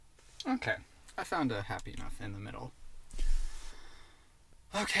Okay, I found a happy enough in the middle.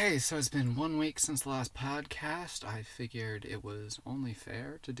 Okay, so it's been 1 week since the last podcast. I figured it was only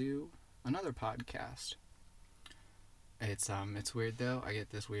fair to do another podcast. It's weird though. I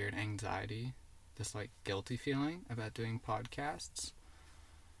get this weird anxiety, this like guilty feeling about doing podcasts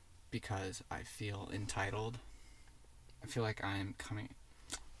because I feel entitled. I feel like I'm coming.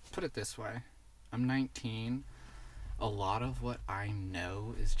 Put it this way, I'm 19. A lot of what I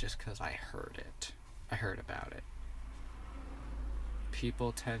know is just because I heard it. I heard about it.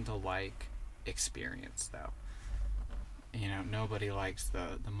 People tend to like experience though. Nobody likes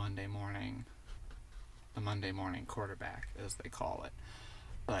the Monday morning quarterback, as they call it.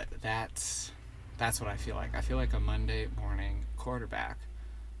 But that's what I feel like. I feel like a Monday morning quarterback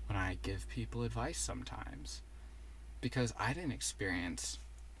when I give people advice sometimes, because I didn't experience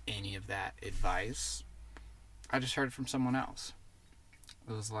any of that advice. I just heard it from someone else.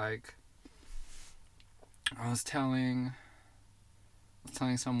 It was like I was telling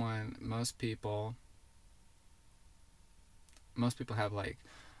someone most people have like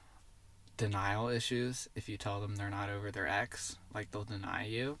denial issues. If you tell them they're not over their ex, like they'll deny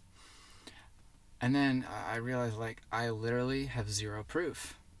you. And then I realized, like, I literally have zero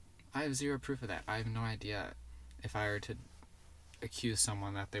proof. I have zero proof of that. I have no idea if I were to accuse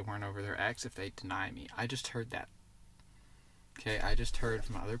someone that they weren't over their ex, if they deny me. I just heard that. Okay, I just heard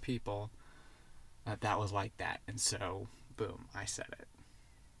from other people that was like that. And so, boom, I said it.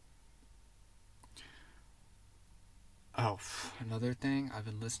 Oh, another thing, I've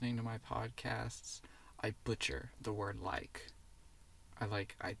been listening to my podcasts. I butcher the word like.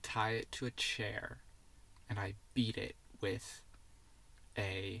 I tie it to a chair and I beat it with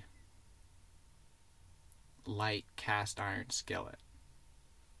a light cast iron skillet.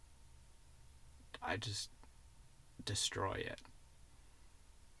 I just destroy it.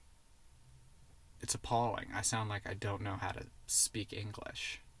 It's appalling. I sound like I don't know how to speak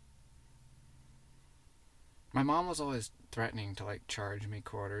English. My mom was always threatening to like charge me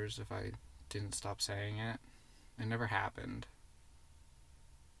quarters if I didn't stop saying it. It never happened.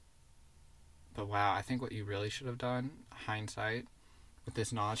 But wow, I think what you really should have done, hindsight, with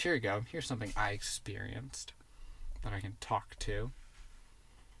this knowledge, here you go. Here's something I experienced that I can talk to.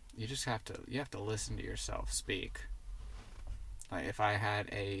 You have to listen to yourself speak. Like if I had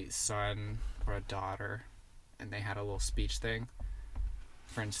a son or a daughter and they had a little speech thing,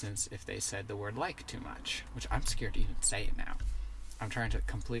 for instance, if they said the word like too much, which I'm scared to even say it now. I'm trying to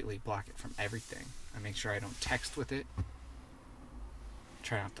completely block it from everything. I make sure I don't text with it.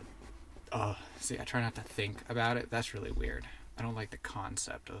 Try not to I try not to think about it. That's really weird. I don't like the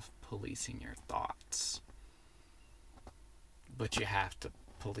concept of policing your thoughts. But you have to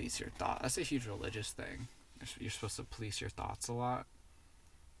police your thoughts. That's a huge religious thing. You're supposed to police your thoughts a lot.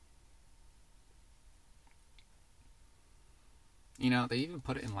 They even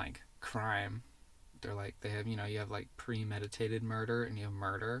put it in like crime. They're like, you have like premeditated murder and you have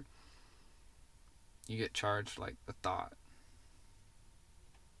murder. You get charged like the thought.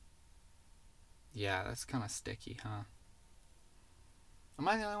 Yeah, that's kind of sticky, huh? Am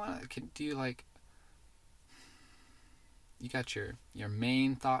I the only one? Do you like? You got your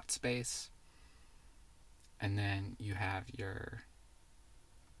main thought space, and then you have your.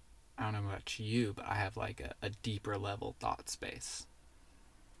 I don't know about you, but I have like a deeper level thought space,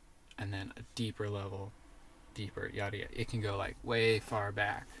 and then a deeper level, yada yada. It can go like way far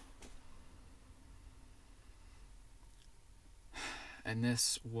back. And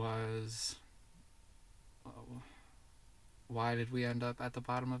this was. Why did we end up at the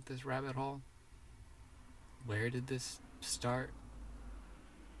bottom of this rabbit hole? Where did this start?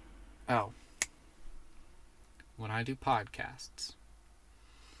 Oh. When I do podcasts,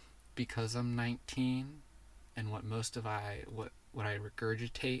 because I'm 19 and what I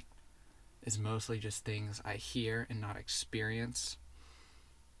regurgitate is mostly just things I hear and not experience.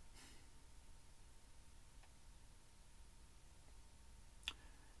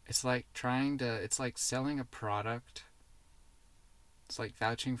 It's like selling a product. It's like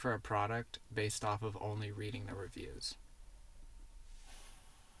vouching for a product based off of only reading the reviews.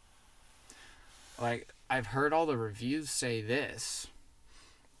 Like, I've heard all the reviews say this,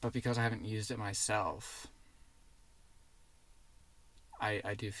 but because I haven't used it myself,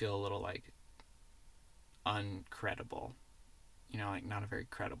 I do feel a little like uncredible. Like not a very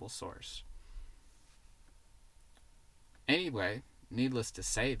credible source. Anyway, needless to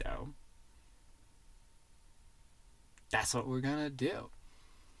say though, that's what we're gonna do.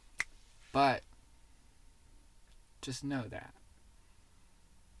 But just know that.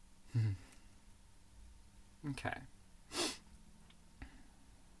 Okay.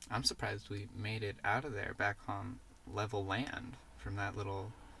 I'm surprised we made it out of there back on level land from that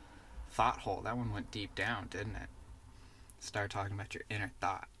little thought hole. That one went deep down, didn't it? Start talking about your inner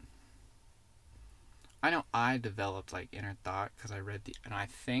thought. I know I developed like inner thought because I read and I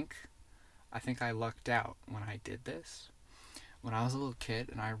think I lucked out when I did this. When I was a little kid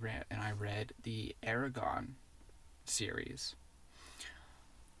and I read the Aragon series.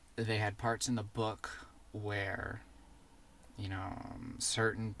 They had parts in the book where,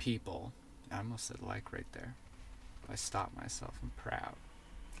 certain people, I almost said like right there. I stopped myself. I'm proud.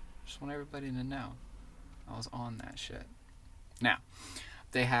 Just want everybody to know I was on that shit. Now,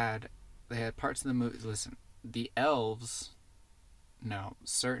 they had parts of the movie. Listen, the elves, no,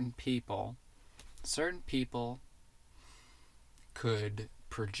 certain people could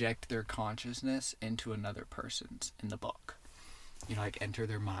project their consciousness into another person's in the book. Like enter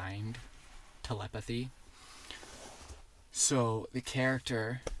their mind, telepathy. So the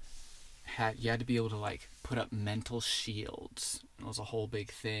character you had to be able to like put up mental shields. It was a whole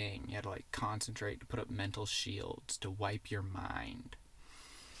big thing. You had to like concentrate to put up mental shields to wipe your mind.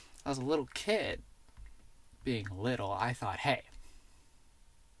 As a little kid, being little, I thought, hey,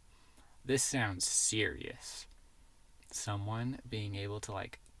 this sounds serious. Someone being able to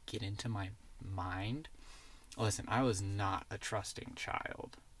like get into my mind. Listen, I was not a trusting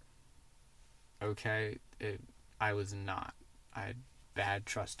child. Okay? I was not. I had bad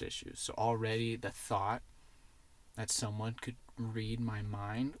trust issues. So already the thought that someone could read my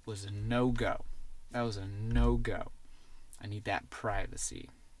mind was a no-go. That was a no-go. I need that privacy.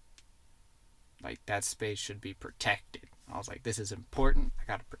 Like, that space should be protected. I was like, this is important. I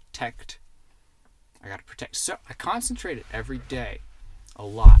gotta protect. So I concentrated every day. A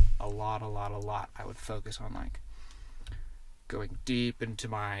lot. I would focus on, like, going deep into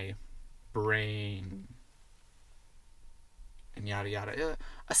my brain and yada yada.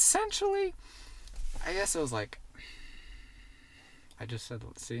 Essentially, I guess it was like, I just said,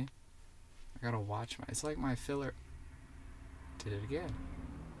 let's see. I gotta watch it's like my filler. Did it again.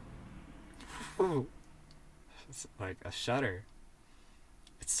 Ooh. It's like a shudder.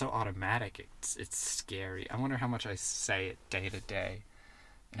 It's so automatic. It's scary. I wonder how much I say it day to day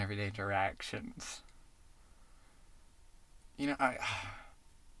in everyday interactions. I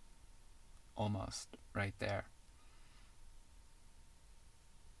almost right there.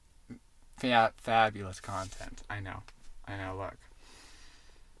 Fabulous content. I know. Look,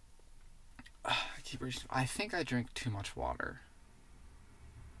 I keep reaching. I think I drink too much water.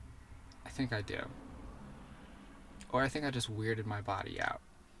 I think I do. Or I think I just weirded my body out.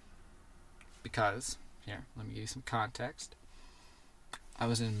 Because, here, let me give you some context. I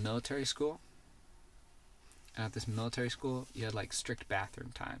was in military school. And at this military school, you had like strict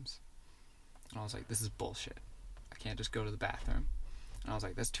bathroom times. And I was like, this is bullshit. I can't just go to the bathroom. And I was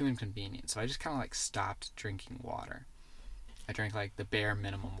like, that's too inconvenient. So I just kind of like stopped drinking water. I drank like the bare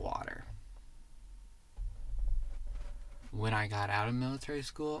minimum water. When I got out of military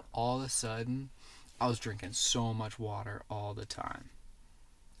school, all of a sudden, I was drinking so much water all the time.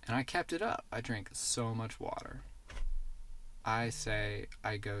 And I kept it up. I drank so much water. I say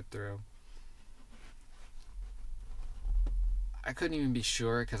I go through. I couldn't even be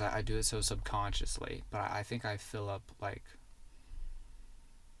sure because I do it so subconsciously. But I think I fill up like.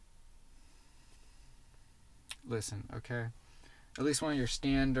 Listen, okay? At least one of your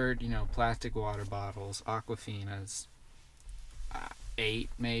standard, plastic water bottles, Aquafinas. 8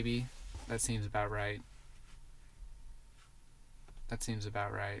 maybe. That seems about right.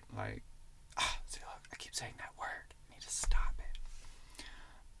 Like, see, look, I keep saying that word. I need to stop it.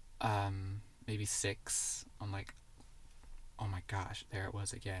 Maybe 6. I'm like, oh my gosh, there it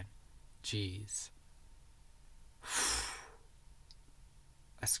was again. Jeez.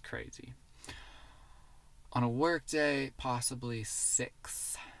 That's crazy. On a work day, possibly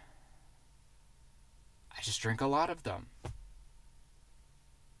 6. I just drink a lot of them.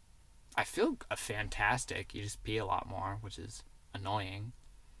 I feel fantastic. You just pee a lot more, which is annoying.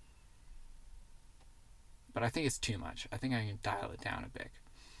 But I think it's too much. I think I can dial it down a bit.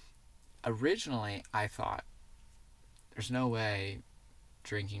 Originally, I thought there's no way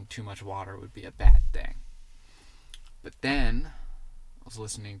drinking too much water would be a bad thing. But then I was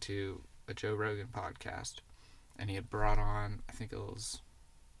listening to a Joe Rogan podcast, and he had brought on, I think it was,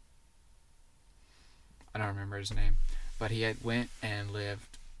 I don't remember his name, but he had went and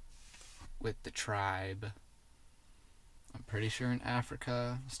lived with the tribe, I'm pretty sure in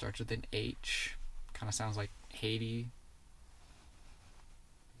Africa, starts with an H, kind of sounds like Haiti,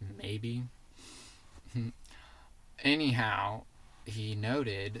 maybe. Anyhow, he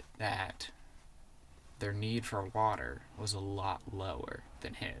noted that their need for water was a lot lower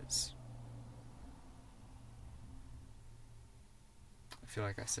than his. I feel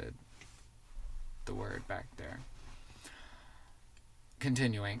like I said the word back there.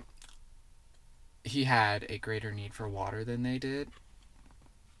 Continuing, he had a greater need for water than they did.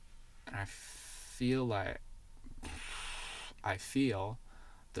 And I feel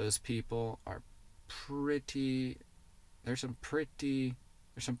those people are there's some pretty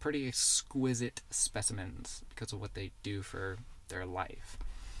exquisite specimens because of what they do for their life.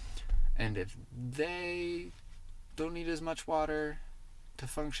 And if they don't need as much water to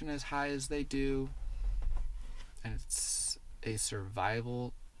function as high as they do, and it's a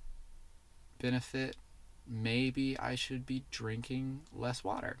survival benefit, maybe I should be drinking less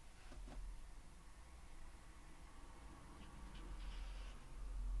water.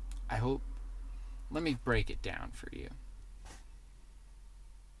 Let me break it down for you.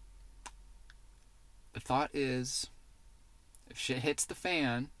 The thought is, if shit hits the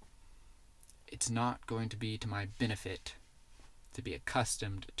fan, it's not going to be to my benefit to be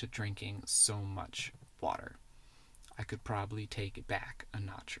accustomed to drinking so much water. I could probably take it back a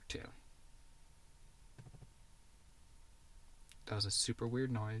notch or two. That was a super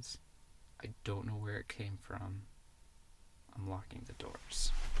weird noise. I don't know where it came from. I'm locking the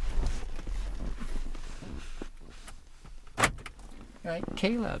doors. Right,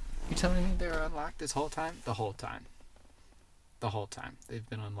 Caleb, you telling me they're unlocked this whole time? The whole time. They've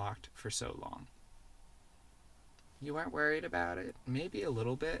been unlocked for so long. You weren't worried about it? Maybe a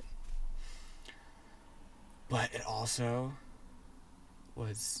little bit. But it also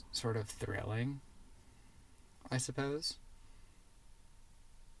was sort of thrilling, I suppose.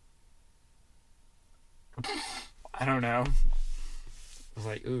 I don't know. I was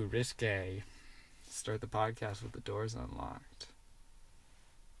like, ooh, risque. Start the podcast with the doors unlocked.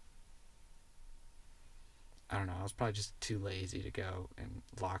 I don't know. I was probably just too lazy to go and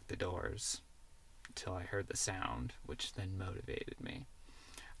lock the doors until I heard the sound, which then motivated me.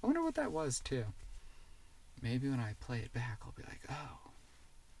 I wonder what that was, too. Maybe when I play it back, I'll be like, oh,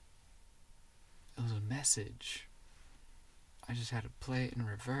 it was a message. I just had to play it in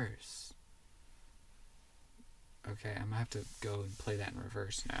reverse. Okay, I'm going to have to go and play that in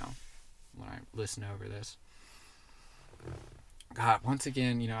reverse now when I listen over this. God, once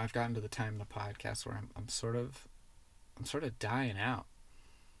again, I've gotten to the time in the podcast where I'm sort of dying out.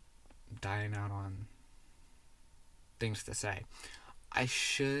 Dying out on things to say. I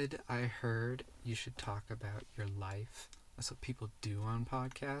heard you should talk about your life. That's what people do on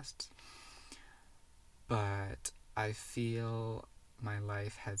podcasts. But I feel my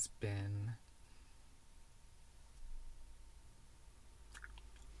life has been...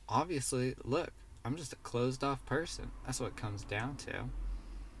 Obviously, look, I'm just a closed off person. That's what it comes down to.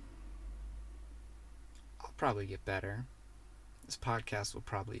 I'll probably get better. This podcast will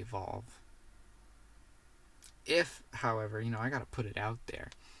probably evolve. If, however, I gotta put it out there.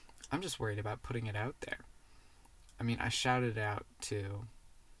 I'm just worried about putting it out there. I mean, I shouted it out to...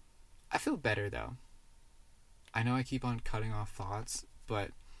 I feel better, though. I know I keep on cutting off thoughts,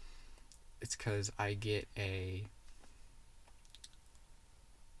 but it's because I get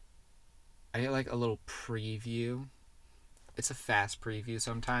like a little preview. It's a fast preview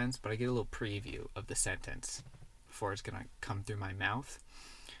sometimes, but I get a little preview of the sentence before it's gonna come through my mouth.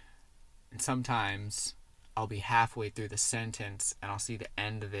 And sometimes I'll be halfway through the sentence and I'll see the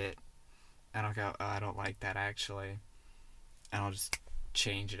end of it and I'll go, oh, I don't like that actually. And I'll just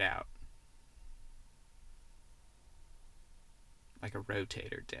change it out. Like a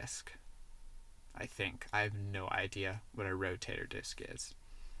rotator disc. I think. I have no idea what a rotator disc is.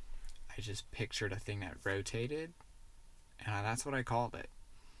 I just pictured a thing that rotated, and that's what I called it.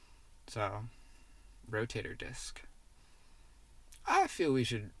 So, rotator disc. I feel we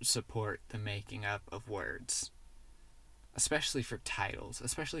should support the making up of words, especially for titles,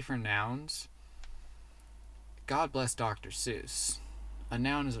 especially for nouns. God bless Dr. Seuss. A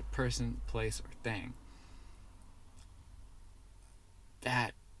noun is a person, place, or thing.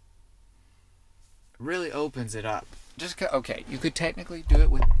 That really opens it up. Okay, you could technically do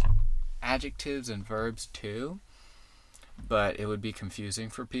it with adjectives and verbs too, but it would be confusing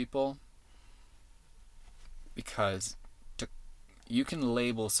for people because you can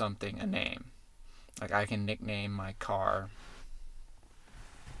label something a name. Like I can nickname my car.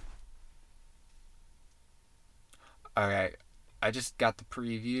 Okay, I just got the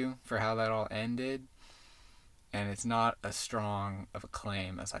preview for how that all ended, and it's not as strong of a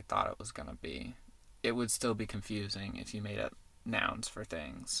claim as I thought it was going to be. It would still be confusing if you made up nouns for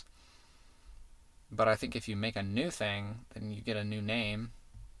things. But I think if you make a new thing, then you get a new name,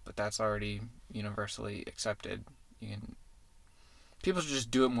 but that's already universally accepted. People should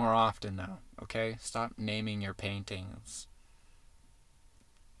just do it more often, though, okay? Stop naming your paintings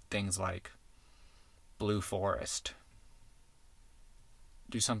things like Blue Forest.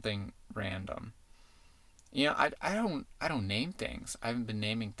 Do something random. I don't name things. I haven't been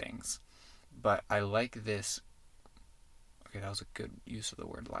naming things. But I like this. Okay, that was a good use of the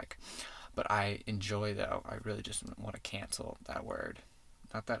word like. But I enjoy, though. I really just want to cancel that word.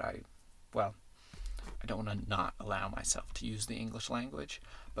 Not that I don't want to not allow myself to use the English language.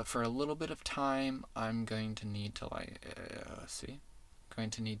 But for a little bit of time, I'm going to need to, going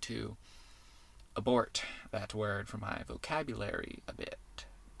to need to abort that word from my vocabulary a bit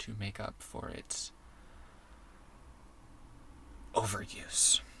to make up for its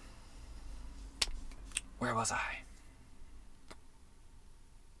overuse. Where was I?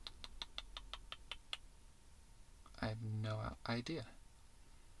 I have no idea.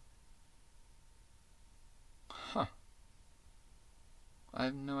 Huh. I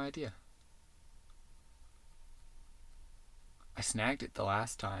have no idea. I snagged it the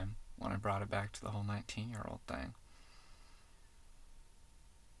last time when I brought it back to the whole 19-year-old thing.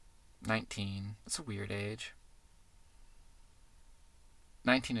 19. It's a weird age.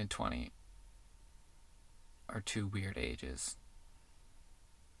 19 and 20 are two weird ages.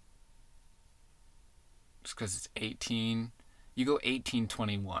 Just because it's 18. You go 18,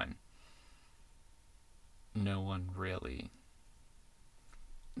 21. No one really...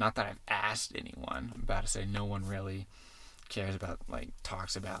 Not that I've asked anyone. I'm about to say no one really cares about,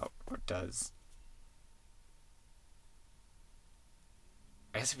 talks about, or does.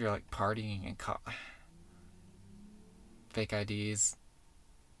 I guess if you're, partying and fake IDs.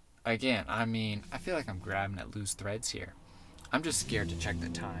 Again, I feel like I'm grabbing at loose threads here. I'm just scared to check the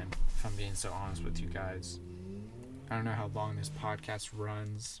time, if I'm being so honest with you guys. I don't know how long this podcast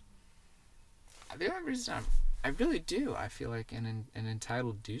runs. The only reason I really do. I feel like an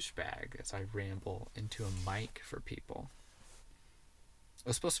entitled douchebag as I ramble into a mic for people. It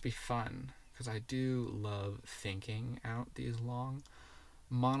was supposed to be fun, because I do love thinking out these long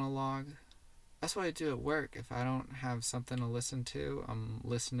monologue. That's what I do at work. If I don't have something to listen to, I'm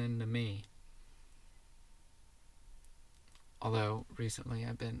listening to me. Although, recently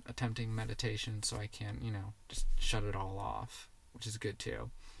I've been attempting meditation so I can, just shut it all off, which is good too.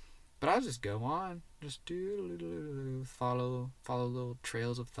 But I'll just go on, just follow little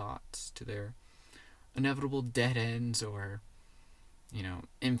trails of thoughts to their inevitable dead ends or,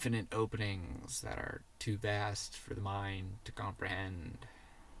 infinite openings that are too vast for the mind to comprehend.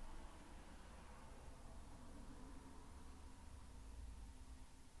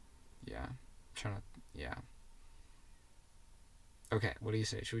 Yeah. Okay, what do you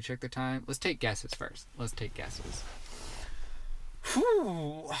say? Should we check the time? Let's take guesses first.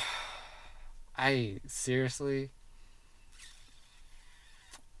 Whew. I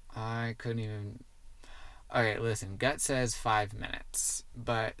couldn't even... Okay, listen. Gut says 5 minutes.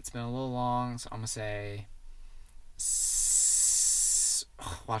 But it's been a little long, so I'm going to say...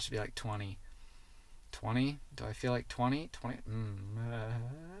 Watch it be 20. 20? Do I feel like 20? 20?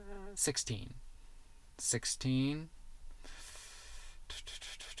 16. 16?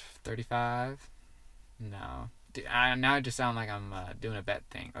 35? No. Now I just sound like I'm doing a bet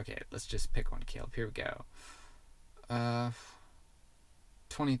thing. Okay, let's just pick one, Caleb. Here we go.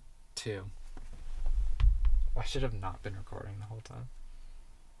 22. I should have not been recording the whole time.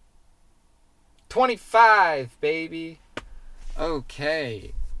 25, baby!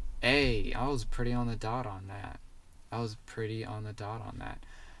 Okay. Hey, I was pretty on the dot on that.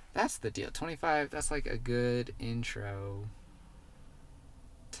 That's the deal. 25, that's a good intro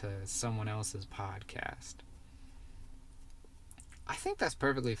to someone else's podcast. I think that's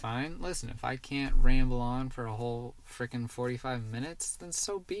perfectly fine. Listen, if I can't ramble on for a whole freaking 45 minutes, then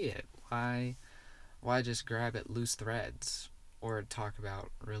so be it. Why just grab at loose threads or talk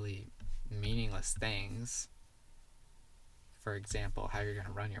about really meaningless things? For example, how you're going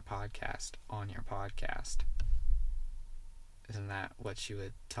to run your podcast on your podcast. Isn't that what you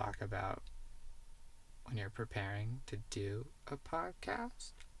would talk about when you're preparing to do a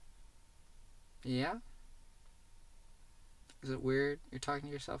podcast? Yeah? Is it weird you're talking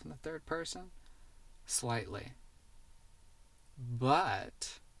to yourself in the third person? Slightly.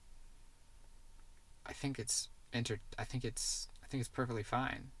 But I think it's perfectly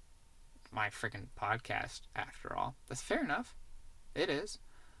fine. My freaking podcast, after all. That's fair enough. It is.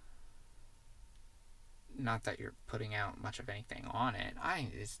 Not that you're putting out much of anything on it.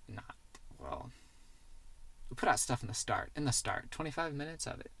 It's not. Well, we put out stuff in the start. 25 minutes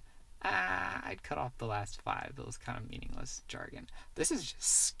of it. I'd cut off the last 5. It was kind of meaningless jargon. This is just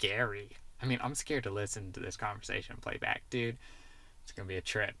scary. I mean, I'm scared to listen to this conversation playback, dude. It's going to be a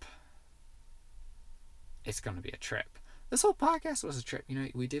trip. It's going to be a trip. This whole podcast was a trip. You know,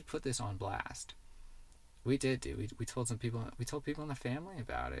 we did put this on blast. We did, dude. We told some people. We told people in the family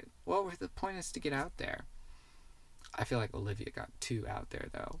about it. Well, the point is to get out there. I feel like Olivia got too out there,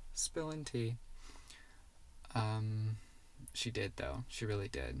 though. Spilling tea. She did, though. She really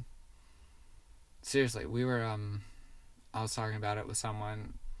did. Seriously, we were, I was talking about it with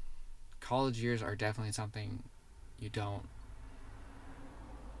someone. College years are definitely something you don't...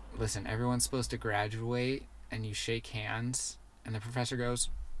 Listen, everyone's supposed to graduate, and you shake hands, and the professor goes,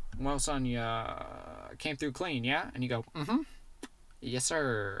 well, son, you came through clean, yeah? And you go, mm-hmm. Yes,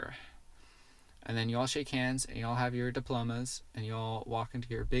 sir. And then you all shake hands, and you all have your diplomas, and you all walk into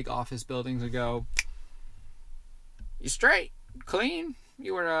your big office buildings and go, you straight, clean,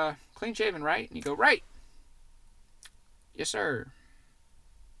 you were clean shaven, right? And you go, right. Yes, sir.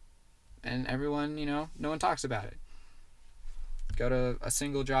 And everyone, no one talks about it. Go to a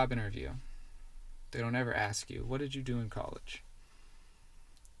single job interview. They don't ever ask you, what did you do in college?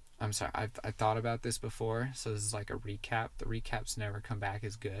 I'm sorry, I thought about this before, so this is like a recap. The recaps never come back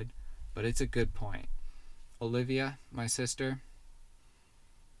as good, but it's a good point. Olivia, my sister,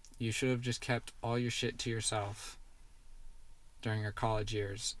 you should have just kept all your shit to yourself during your college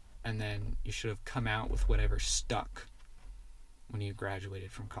years, and then you should have come out with whatever stuck when you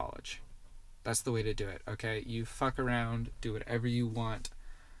graduated from college. That's the way to do it, okay? You fuck around, do whatever you want,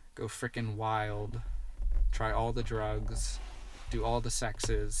 go frickin' wild, try all the drugs, do all the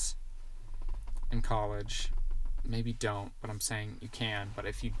sexes in college. Maybe don't, but I'm saying you can. But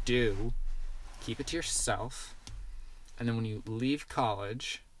if you do, keep it to yourself. And then when you leave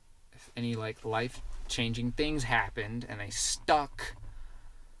college, if any life-changing things happened and they stuck,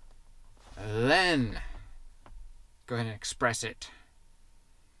 then go ahead and express it.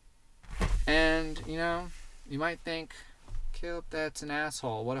 And, you might think, Caleb, that's an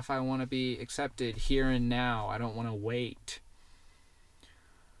asshole. What if I want to be accepted here and now? I don't want to wait.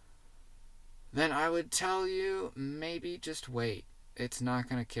 Then I would tell you, maybe just wait. It's not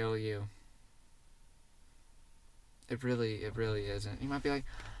going to kill you. It really isn't. You might be like,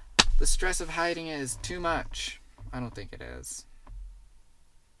 the stress of hiding it is too much. I don't think it is.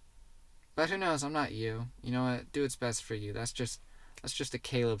 But who knows? I'm not you. You know what? Do what's best for you. That's just a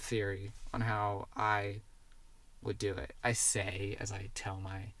Caleb theory on how I would do it. I say as I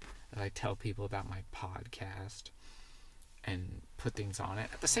tell people about my podcast and put things on it.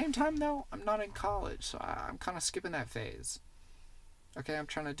 At the same time, though, I'm not in college, so I'm kind of skipping that phase. Okay, I'm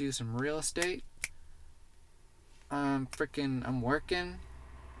trying to do some real estate. I'm working.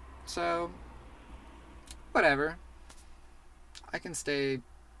 So, whatever. I can stay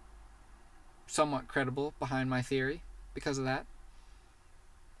somewhat credible behind my theory because of that.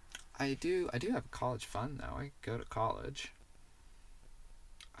 I do have college fun, though. I go to college.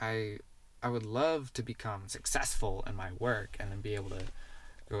 I would love to become successful in my work and then be able to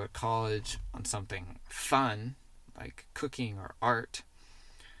go to college on something fun, like cooking or art.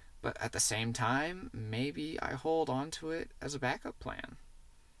 But at the same time, maybe I hold on to it as a backup plan.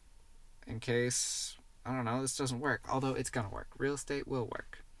 In case, I don't know, this doesn't work. Although it's gonna work. Real estate will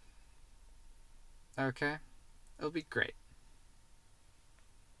work. Okay? It'll be great.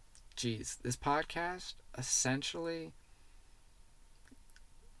 Jeez, this podcast, essentially,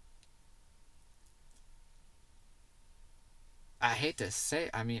 I hate to say,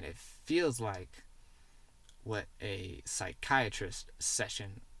 it feels like what a psychiatrist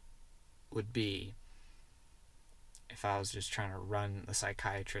session would be if I was just trying to run the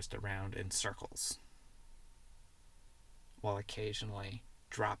psychiatrist around in circles while occasionally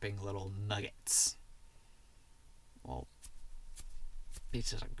dropping little nuggets. Well,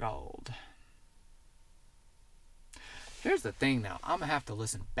 pieces of gold. Here's the thing, though. I'm going to have to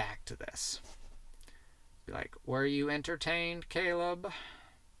listen back to this. Be like, were you entertained, Caleb?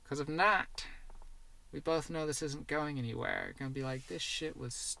 Because if not, we both know this isn't going anywhere. You're going to be like, this shit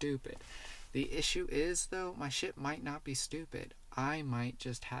was stupid. The issue is, though, my shit might not be stupid. I might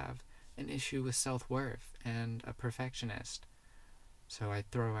just have an issue with self-worth and a perfectionist. So I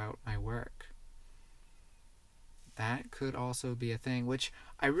throw out my work. That could also be a thing, which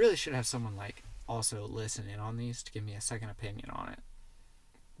I really should have someone also listen in on these to give me a second opinion on it.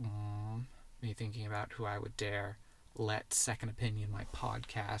 Me thinking about who I would dare let second opinion my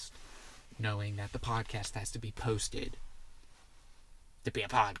podcast, knowing that the podcast has to be posted to be a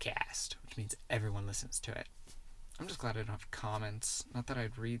podcast, which means everyone listens to it. I'm just glad I don't have comments. Not that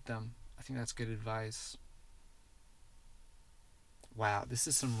I'd read them. I think that's good advice. Wow, this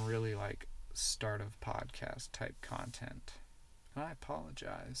is some really like start of podcast type content. And I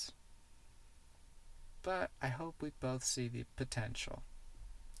apologize. But I hope we both see the potential.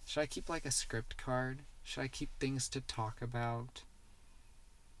 Should I keep like a script card? Should I keep things to talk about?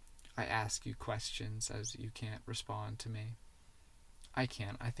 I ask you questions as you can't respond to me. I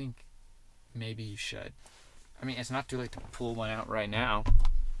can. I think maybe you should. I mean, it's not too late to pull one out right now.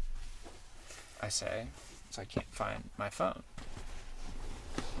 I say, so I can't find my phone.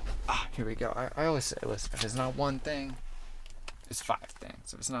 Here we go. I always say, listen, if it's not one thing, it's 5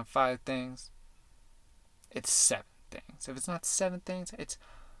 things. If it's not 5 things, it's 7 things. If it's not 7 things, it's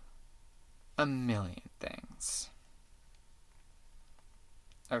a million things.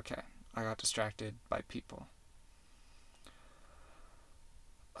 Okay, I got distracted by people.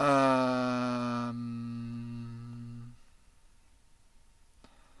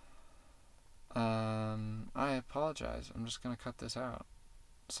 I apologize. I'm just gonna cut this out.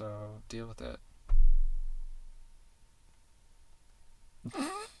 So deal with it.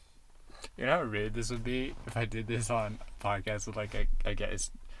 You know how rude this would be if I did this on a podcast with like I guess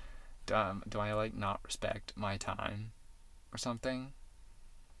do I like not respect my time or something?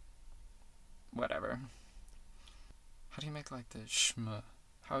 Whatever. How do you make like the shma?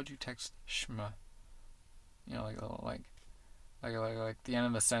 How would you text shma? You know, like a little like the end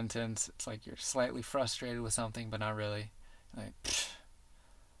of a sentence. It's like you're slightly frustrated with something, but not really. Like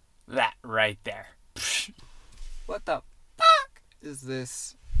that right there. What the fuck is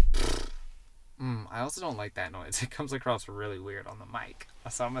this? I also don't like that noise. It comes across really weird on the mic.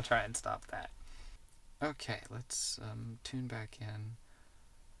 So I'm gonna try and stop that. Okay, let's tune back in.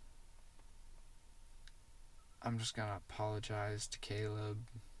 I'm just gonna apologize to Caleb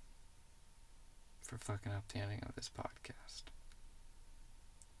for fucking up the ending of this podcast.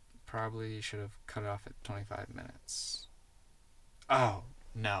 Probably should have cut it off at 25 minutes. Oh,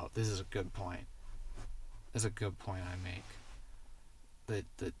 no, this is a good point. This is a good point I make.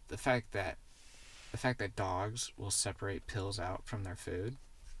 The fact that dogs will separate pills out from their food,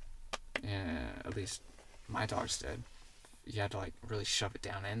 at least my dogs did. You had to like really shove it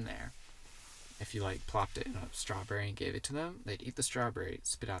down in there. If you like plopped it in a strawberry and gave it to them, they'd eat the strawberry,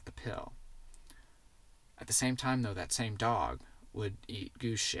 spit out the pill. At the same time though, that same dog would eat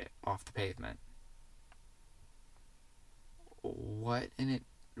goose shit off the pavement. What in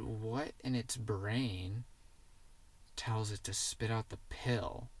its brain tells it to spit out the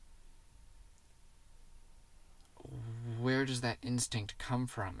pill? Where does that instinct come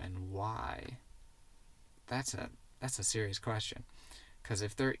from and why? That's a serious question. Because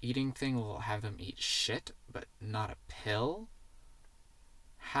if their eating thing will have them eat shit, but not a pill,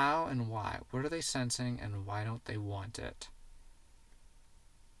 how and why? What are they sensing and why don't they want it?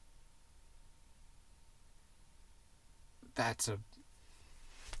 I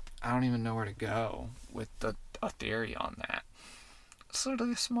don't even know where to go with a theory on that. It's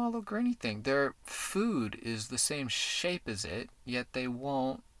literally a small little grainy thing. Their food is the same shape as it, yet they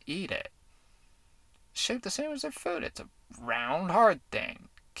won't eat it. Shaped the same as their food. It's a round, hard thing.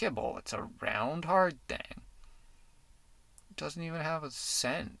 Kibble, it's a round, hard thing. It doesn't even have a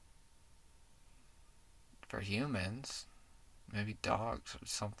scent. For humans, maybe dogs or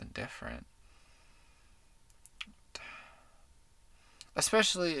something different.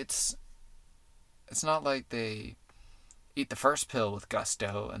 Especially, it's not like they eat the first pill with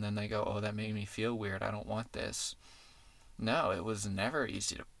gusto and then they go, oh, that made me feel weird, I don't want this. No, it was never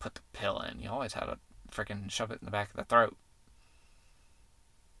easy to put the pill in. You always had to freaking shove it in the back of the throat.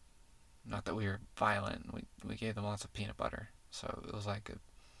 Not that we were violent. We gave them lots of peanut butter. So it was like a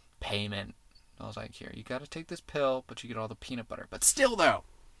payment. I was like, here, you gotta take this pill, but you get all the peanut butter. But still, though,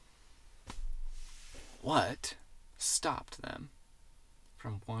 what stopped them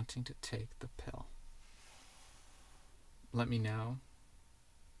from wanting to take the pill? Let me know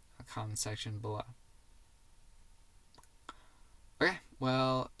in the comment section below. Okay,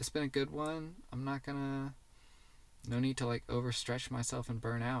 well, it's been a good one. No need to like overstretch myself and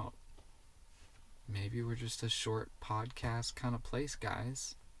burn out. Maybe we're just a short podcast kind of place,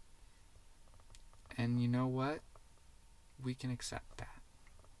 guys. And you know what? We can accept that.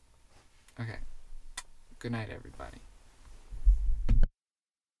 Okay. Good night, everybody.